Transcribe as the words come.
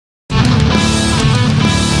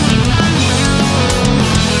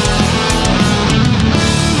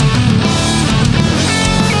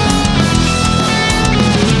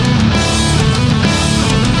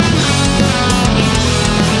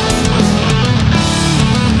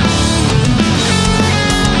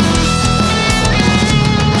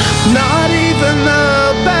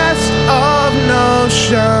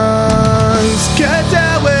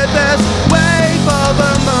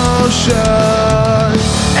ocean.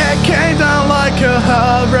 It came down like a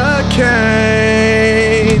hurricane.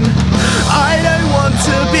 I don't want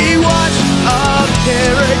to be washed up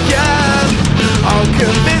here again. I'll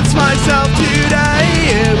convince myself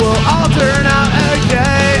today it will all turn out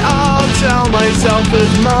okay. I'll tell myself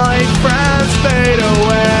as my friends fade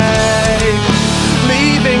away,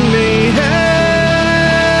 leaving me here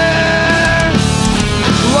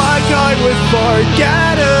like I would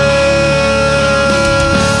forget her.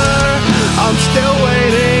 I'm still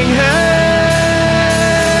waiting here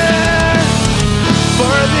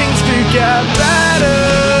for things to get better.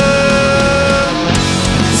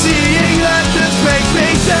 Seeing that just makes me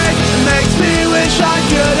sick, makes me wish I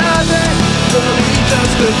could have it. Fully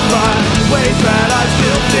justified ways that I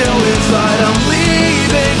still feel inside. I'm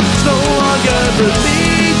leaving, it's no longer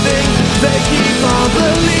believing. They keep on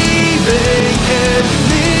believing in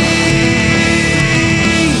me.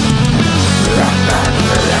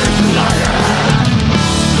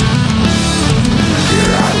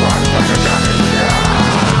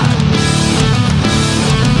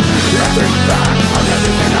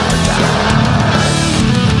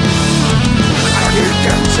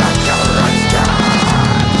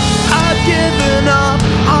 I've given up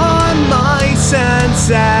on my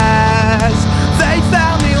senses. They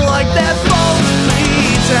found me like their false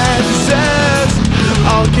pretenses.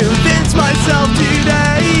 I'll convince myself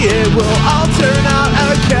today it will all turn out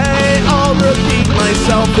okay. I'll repeat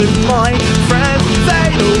myself as my friends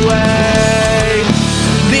fade away,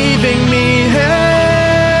 leaving me here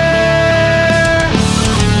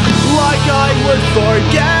like I would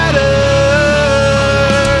forget her.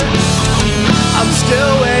 I'm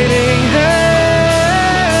still waiting here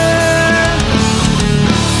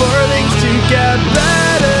for things to get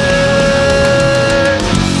better.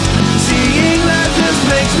 Seeing that just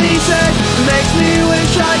makes me sick, makes me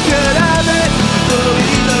wish I could have it.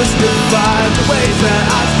 Fully justified the ways that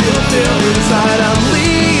I still feel inside. I'm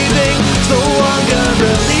leaving, no longer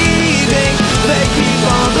believing. They keep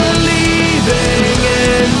on believing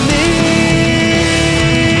in me.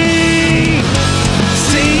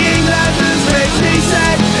 Seeing that just makes me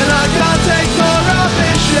sick, and I can't take more of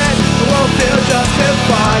this shit. I won't feel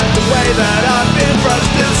justified the way that I've been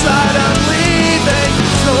crushed inside. I'm leaving,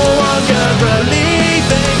 no longer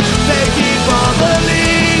believing. They keep on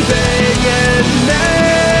believing in me.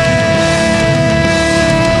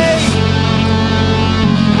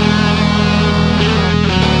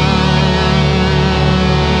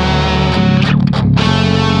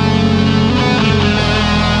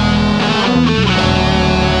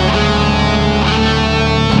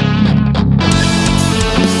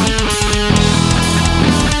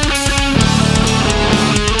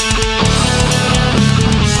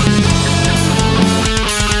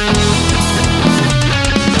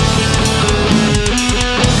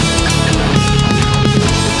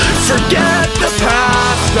 Forget the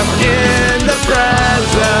past, I'm in the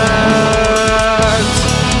present.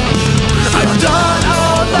 I've done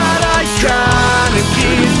all that I can and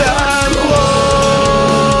keep them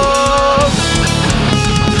close.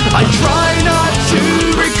 I try not to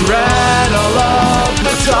regret all of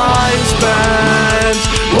the time spent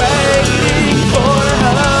waiting for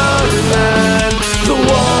her and the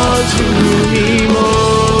ones who knew me most.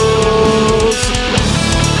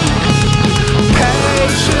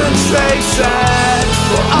 They said,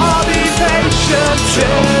 well, I'll be patient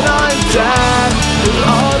till I'm dead with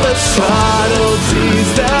all the signs.